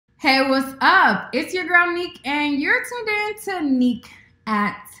Hey, what's up? It's your girl Neek, and you're tuned in to Neek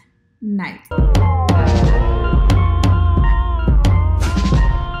at Night.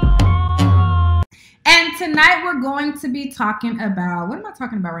 And tonight we're going to be talking about, what am I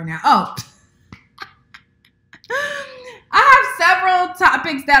talking about right now? Oh, I have several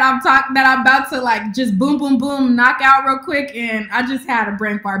topics that I'm about to like just boom, boom, boom, knock out real quick, and I just had a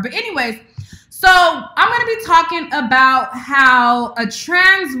brain fart. But anyways, so I'm going to be talking about how a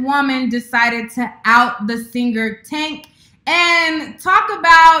trans woman decided to out the singer Tank and talk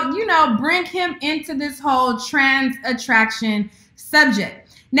about, bring him into this whole trans attraction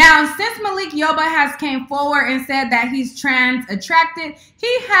subject. Now, since Malik Yoba has came forward and said that he's trans attracted,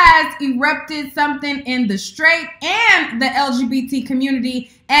 he has erupted something in the straight and the LGBT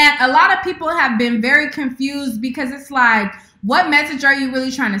community. And a lot of people have been very confused because it's like, what message are you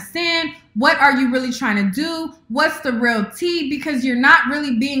really trying to send? What are you really trying to do? What's the real tea? Because you're not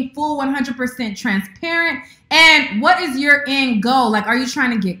really being full 100% transparent. And what is your end goal? Like, are you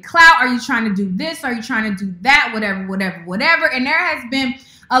trying to get clout? Are you trying to do this? Are you trying to do that? Whatever. And there has been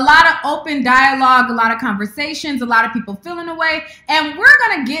a lot of open dialogue, a lot of conversations, a lot of people feeling away. And we're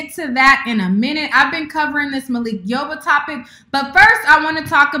going to get to that in a minute. I've been covering this Malik Yoba topic. But first, I want to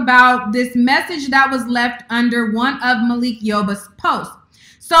talk about this message that was left under one of Malik Yoba's posts.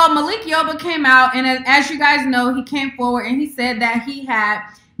 So Malik Yoba came out, and as you guys know, he came forward and he said that he had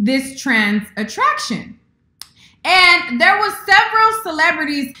this trans attraction. And there was several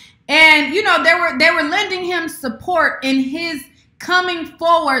celebrities, and they were lending him support in his coming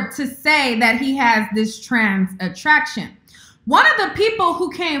forward to say that he has this trans attraction. One of the people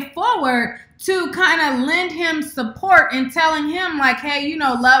who came forward to kind of lend him support and telling him like, hey,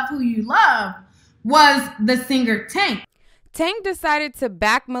 love who you love, was the singer Tank. Tank decided to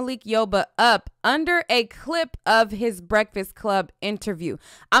back Malik Yoba up under a clip of his Breakfast Club interview.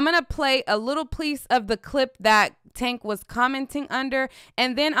 I'm going to play a little piece of the clip that Tank was commenting under,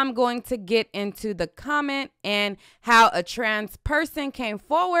 and then I'm going to get into the comment and how a trans person came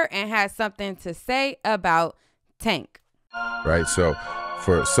forward and had something to say about Tank. Right, so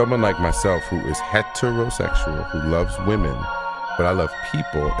for someone like myself who is heterosexual, who loves women, but I love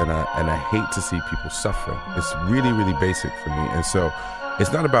people, and I hate to see people suffering. It's really, really basic for me. And so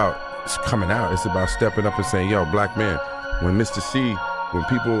it's not about coming out, it's about stepping up and saying, yo, black man, when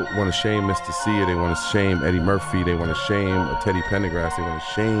people want to shame Mr. C, or they want to shame Eddie Murphy, they want to shame Teddy Pendergrass, they want to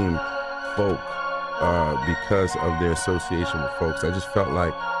shame folk because of their association with folks. I just felt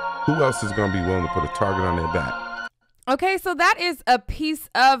like, who else is going to be willing to put a target on their back? Okay, so that is a piece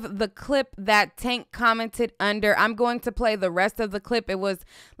of the clip that Tank commented under. I'm going to play the rest of the clip. It was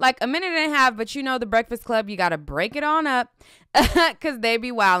like a minute and a half, but the Breakfast Club, you got to break it on up because they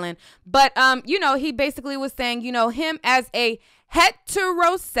be wilding. But, he basically was saying, him as a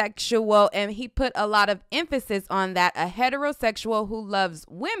heterosexual, and he put a lot of emphasis on that, a heterosexual who loves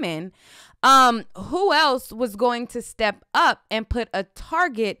women, who else was going to step up and put a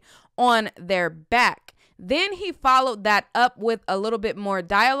target on their back? Then he followed that up with a little bit more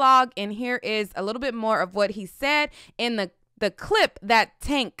dialogue, and here is a little bit more of what he said in the clip that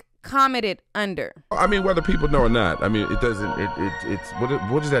Tank commented under. I mean, whether people know or not, I mean, it doesn't, it's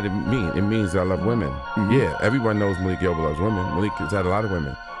what does that mean? It means I love women. Mm-hmm. Yeah, everyone knows Malik Yoba loves women. Malik has had a lot of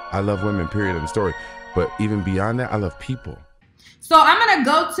women. I love women, period, of the story. But even beyond that, I love people. So I'm going to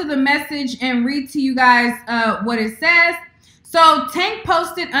go to the message and read to you guys what it says. So Tank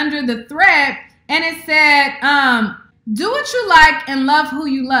posted under the thread, and it said, do what you like and love who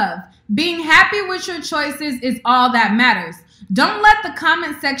you love. Being happy with your choices is all that matters. Don't let the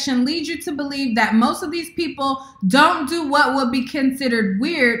comment section lead you to believe that most of these people don't do what would be considered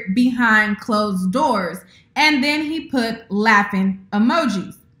weird behind closed doors. And then he put laughing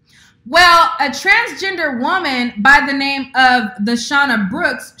emojis. Well, a transgender woman by the name of Shauna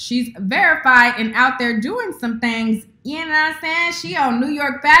Brooks, she's verified and out there doing some things. You know what I'm saying? She on New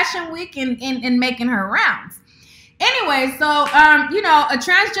York Fashion Week and making her rounds. Anyway, so, a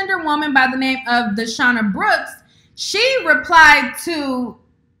transgender woman by the name of Shauna Brooks, she replied to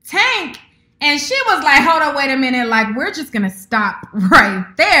Tank, and she was like, hold on, wait a minute. Like, we're just going to stop right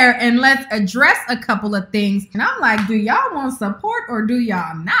there and let's address a couple of things. And I'm like, do y'all want support or do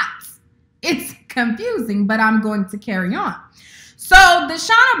y'all not? It's confusing, but I'm going to carry on. So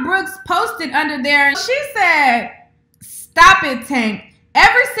Shauna Brooks posted under there, and she said, stop it, Tank.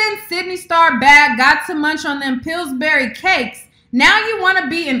 Ever since Sydney Star Bad got to munch on them Pillsbury cakes, now you want to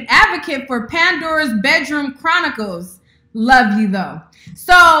be an advocate for Pandora's Bedroom Chronicles. Love you, though.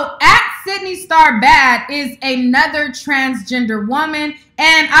 So at Sydney Star Bad is another transgender woman,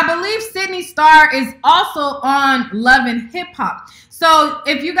 and I believe Sydney Star is also on Love and Hip Hop. So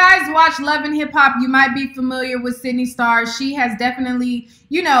if you guys watch Love and Hip Hop, you might be familiar with Sydney Starr. She has definitely,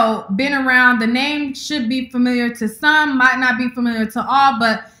 you know, been around. The name should be familiar to some, might not be familiar to all,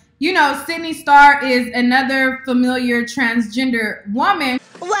 but you know, Sydney Starr is another familiar transgender woman.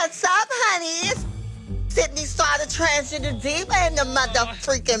 What's up, honeys? Sydney Starr, the transgender diva in the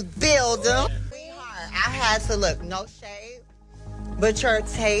mother-freaking building. Sweetheart, I had to look, no shade, but your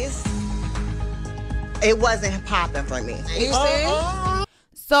taste, it wasn't popping for me. You see?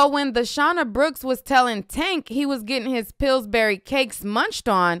 So when Shauna Brooks was telling Tank he was getting his Pillsbury cakes munched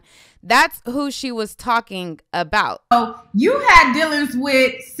on, that's who she was talking about. So you had dealings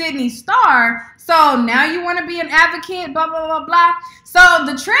with Sydney Starr, so now you want to be an advocate, blah, blah, blah, blah. So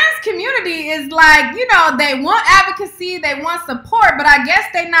the trans community is like, you know, they want advocacy, they want support, but I guess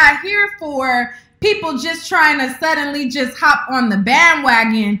they're not here for people just trying to suddenly just hop on the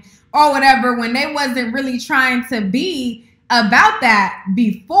bandwagon or whatever when they wasn't really trying to be about that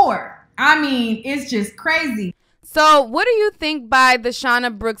before. I mean, it's just crazy. So what do you think by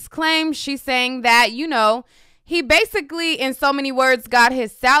Shauna Brooks' claim? She's saying that, you know, he basically, in so many words, got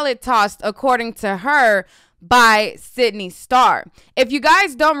his salad tossed, according to her, by Sydney Starr. If you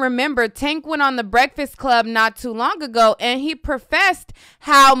guys don't remember, Tank went on The Breakfast Club not too long ago, and he professed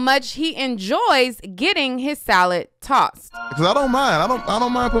how much he enjoys getting his salad tossed. Because I don't mind. I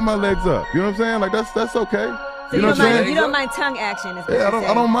don't mind putting my legs up. You know what I'm saying? Like that's okay. So you don't mind tongue action? Yeah,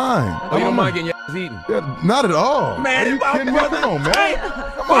 I don't mind. Okay. You don't mind getting your ass eaten? Yeah, not at all. Man, are you kidding me? Come on, man.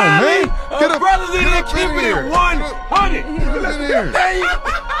 Come on, man. Get up. Brothers in there keeping it 100.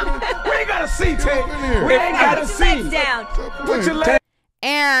 We ain't got a seat, Tank. We ain't got a seat. Down. Put your legs.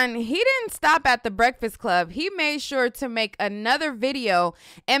 And he didn't stop at The Breakfast Club. He made sure to make another video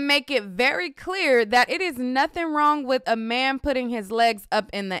and make it very clear that it is nothing wrong with a man putting his legs up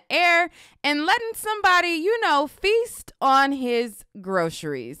in the air and letting somebody, you know, feast on his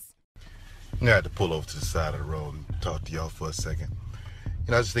groceries. I had to pull over to the side of the road and talk to y'all for a second.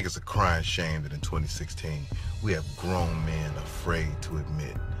 You know, I just think it's a crying shame that in 2016, we have grown men afraid to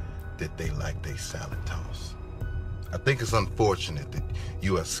admit that they like their salad toss. I think it's unfortunate that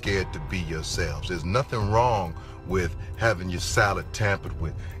you are scared to be yourselves. There's nothing wrong with having your salad tampered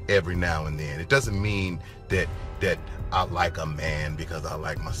with every now and then. It doesn't mean that I like a man because I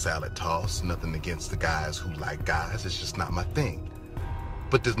like my salad tossed. Nothing against the guys who like guys. It's just not my thing.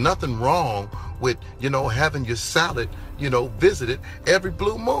 But there's nothing wrong with, you know, having your salad, you know, visited every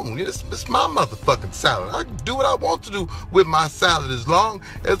blue moon. It's my motherfucking salad. I can do what I want to do with my salad as long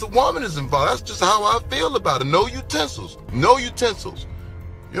as a woman is involved. That's just how I feel about it. No utensils. No utensils.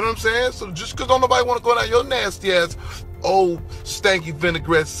 You know what I'm saying? So just because don't nobody want to go down your nasty ass, old stanky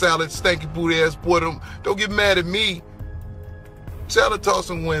vinaigrette salad, stanky booty ass boy, don't get mad at me. Salad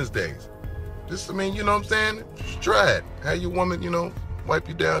tossing Wednesdays. Just, I mean, you know what I'm saying? Just try it. Have your woman, you know, wipe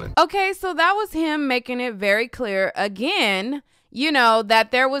you down. Okay, so that was him making it very clear again, you know,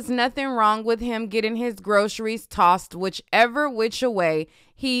 that there was nothing wrong with him getting his groceries tossed which way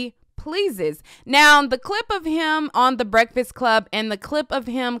he pleases. Now, the clip of him on The Breakfast Club and the clip of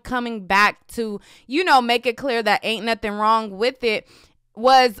him coming back to, you know, make it clear that ain't nothing wrong with it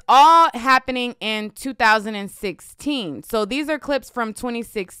was all happening in 2016. So these are clips from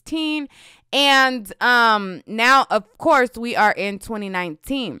 2016. And now, of course, we are in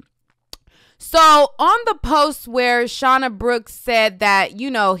 2019. So on the post where Shauna Brooks said that, you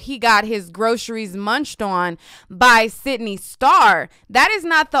know, he got his groceries munched on by Sydney Starr, that is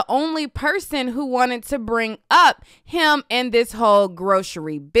not the only person who wanted to bring up him in this whole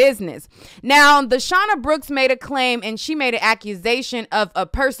grocery business. Now, the Shauna Brooks made a claim and she made an accusation of a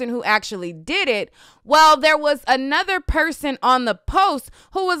person who actually did it. Well, there was another person on the post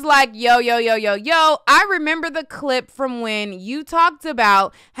who was like, yo, I remember the clip from when you talked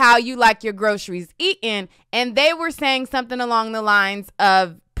about how you like your groceries eaten, and they were saying something along the lines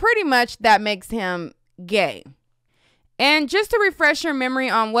of pretty much that makes him gay. And just to refresh your memory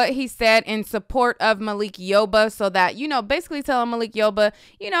on what he said in support of Malik Yoba, so that, you know, basically telling Malik Yoba,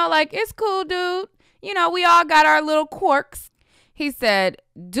 you know, like, it's cool, dude. You know, we all got our little quirks. He said,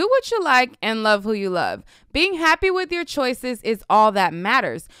 do what you like and love who you love. Being happy with your choices is all that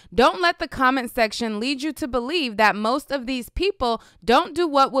matters. Don't let the comment section lead you to believe that most of these people don't do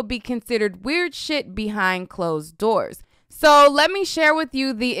what would be considered weird shit behind closed doors. So let me share with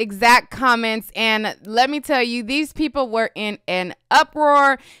you the exact comments, and let me tell you, these people were in an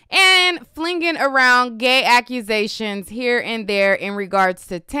uproar and flinging around gay accusations here and there in regards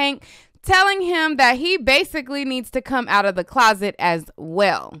to Tank, telling him that he basically needs to come out of the closet as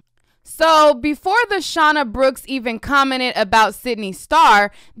well. So before the Shauna Brooks even commented about Sydney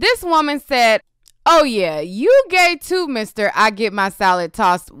Starr, this woman said, Oh yeah, you gay too, mister. I get my salad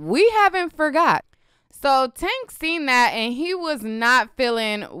tossed. We haven't forgot. So Tank seen that and he was not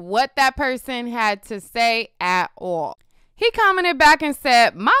feeling what that person had to say at all. He commented back and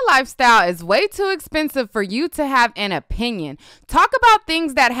said, "My lifestyle is way too expensive for you to have an opinion. Talk about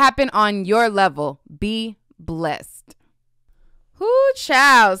things that happen on your level. Be blessed." Ooh,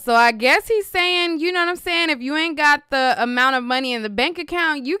 child. So I guess he's saying, you know what I'm saying? If you ain't got the amount of money in the bank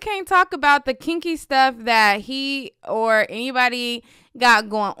account, you can't talk about the kinky stuff that he or anybody got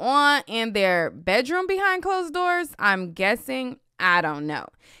going on in their bedroom behind closed doors. I'm guessing. I don't know.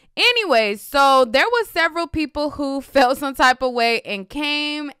 Anyways, so there was several people who felt some type of way and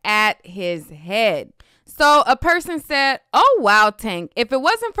came at his head. So a person said, "Oh, wow, Tank, if it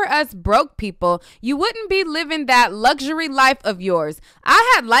wasn't for us broke people, you wouldn't be living that luxury life of yours.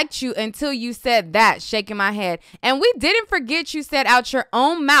 I had liked you until you said that," shaking my head. "And we didn't forget you said out your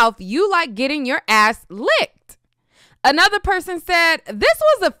own mouth you like getting your ass licked." Another person said, "This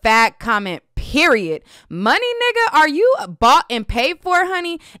was a fat comment, period. Money, nigga, are you bought and paid for,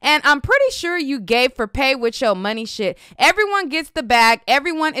 honey? And I'm pretty sure you gave for pay with your money shit. Everyone gets the bag.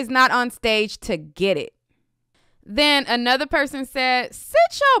 Everyone is not on stage to get it." Then another person said,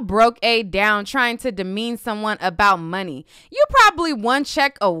 "Sit your broke A down trying to demean someone about money. You probably one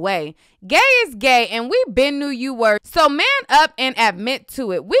check away. Gay is gay and we been knew you were. So man up and admit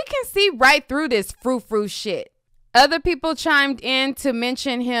to it. We can see right through this frou-frou shit." Other people chimed in to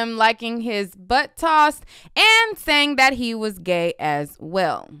mention him liking his butt tossed and saying that he was gay as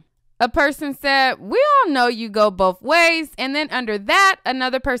well. A person said, "We all know you go both ways." And then under that,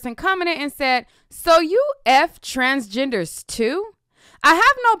 another person commented and said, "So you F transgenders too? I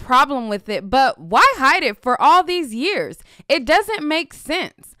have no problem with it, but why hide it for all these years? It doesn't make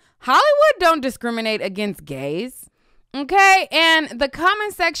sense. Hollywood don't discriminate against gays." Okay, and the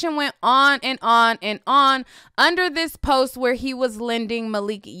comment section went on and on and on under this post where he was lending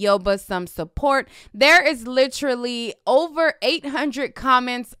Malik Yoba some support. There is literally over 800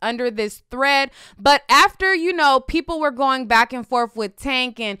 comments under this thread. But after, you know, people were going back and forth with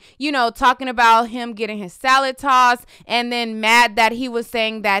Tank and, you know, talking about him getting his salad tossed and then mad that he was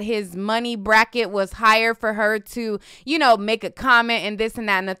saying that his money bracket was higher for her to, you know, make a comment and this and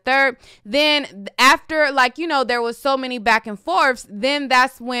that and the third. Then after, like, you know, there was so many back and forths, then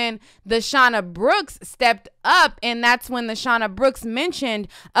that's when the Shauna Brooks stepped up, and that's when the Shauna Brooks mentioned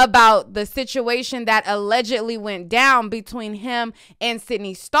about the situation that allegedly went down between him and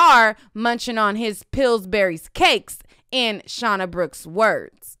Sydney Starr munching on his Pillsbury's cakes, in Shauna Brooks'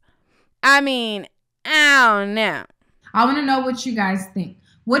 words. I mean, I don't know. I want to know what you guys think.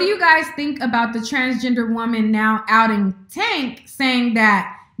 What do you guys think about the transgender woman now outing Tank, saying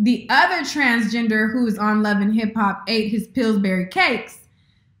that the other transgender who is on Love and Hip Hop ate his Pillsbury cakes?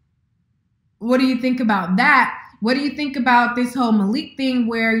 What do you think about that? What do you think about this whole Malik thing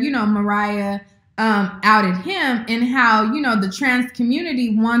where, you know, Mariah outed him, and how, you know, the trans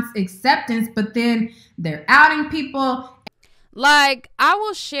community wants acceptance, but then they're outing people? Like, I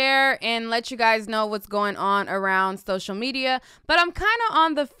will share and let you guys know what's going on around social media, but I'm kind of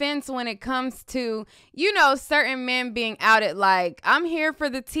on the fence when it comes to, you know, certain men being outed. Like, I'm here for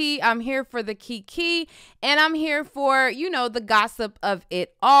the tea, I'm here for the kiki, and I'm here for, you know, the gossip of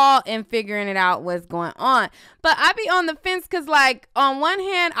it all and figuring it out what's going on. But I be on the fence because, like, on one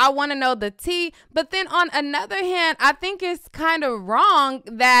hand, I want to know the tea, but then on another hand, I think it's kind of wrong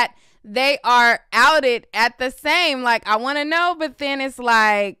that they are outed at the same. Like, I want to know, but then it's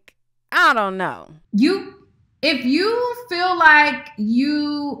like, I don't know. If you feel like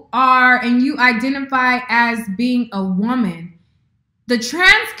you are and you identify as being a woman, the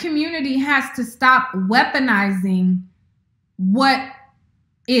trans community has to stop weaponizing what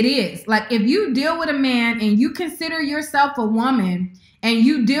it is. Like, if you deal with a man and you consider yourself a woman, and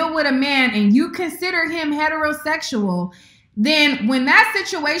you deal with a man and you consider him heterosexual, then when that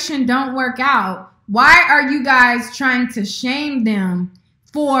situation don't work out, why are you guys trying to shame them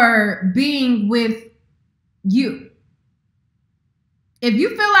for being with you? If you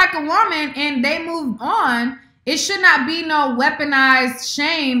feel like a woman and they move on, it should not be no weaponized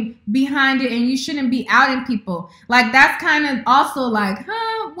shame behind it, and you shouldn't be outing people. Like, that's kind of also like,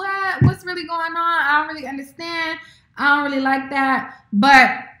 what's really going on? I don't really understand. I don't really like that.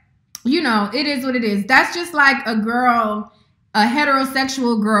 But, you know, it is what it is. That's just like a girl, a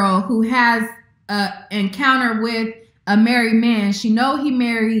heterosexual girl who has an encounter with a married man. She know he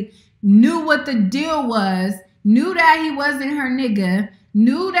married, knew what the deal was, knew that he wasn't her nigga,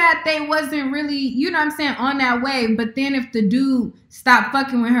 knew that they wasn't really, you know what I'm saying, on that wave. But then if the dude stopped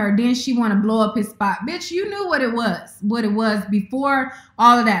fucking with her, then she want to blow up his spot. Bitch, you knew what it was before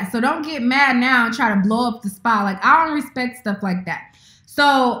all of that. So don't get mad now and try to blow up the spot. Like, I don't respect stuff like that.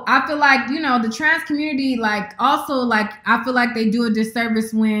 So I feel like, you know, the trans community, like, also, like, I feel like they do a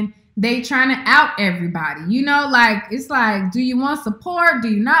disservice when they trying to out everybody, you know, like, it's like, do you want support? Do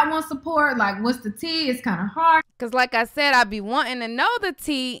you not want support? Like, what's the tea? It's kind of hard. Because like I said, I be wanting to know the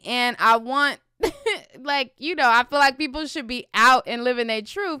tea, and I want, like, you know, I feel like people should be out and living their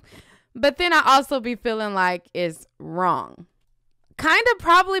truth. But then I also be feeling like it's wrong. Kind of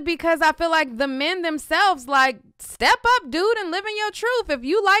probably because I feel like the men themselves, like, step up, dude, and live in your truth. If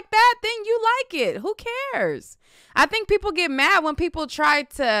you like that, then you like it. Who cares? I think people get mad when people try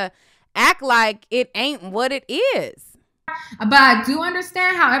to act like it ain't what it is. But I do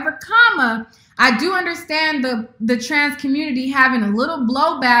understand, however, I do understand the trans community having a little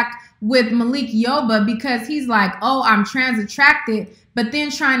blowback with Malik Yoba because he's like, oh, I'm trans attracted, but then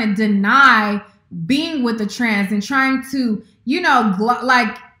trying to deny being with the trans and trying to, you know,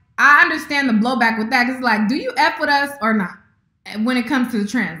 like, I understand the blowback with that. Because it's like, do you F with us or not? When it comes to the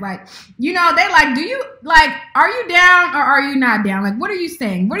trans, like, you know, they like, do you, like, are you down or are you not down? Like, what are you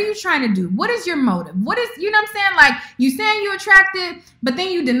saying? What are you trying to do? What is your motive? What is, you know what I'm saying? Like, you saying you attracted, but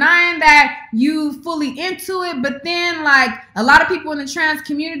then you denying that you fully into it. But then, like, a lot of people in the trans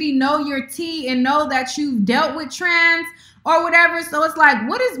community know your tea and know that you've dealt with trans or whatever. So it's like,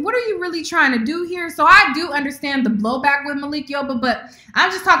 what are you really trying to do here? So I do understand the blowback with Malik Yoba, but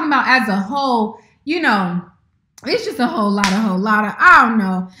I'm just talking about as a whole, you know, it's just a whole lot of, I don't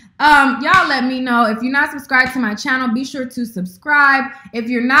know. Y'all let me know. If you're not subscribed to my channel, be sure to subscribe. If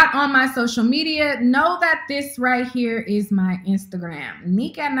you're not on my social media, know that this right here is my Instagram,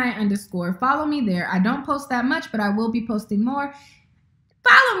 Neek@night_. Follow me there. I don't post that much, but I will be posting more.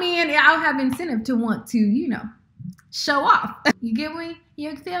 Follow me and I'll have incentive to want to, you know, show off. You get me?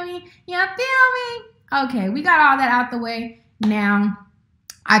 You feel me? You feel me? Okay, we got all that out the way. Now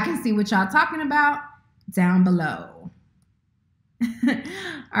I can see what y'all talking about down below.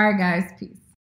 All right, guys, peace.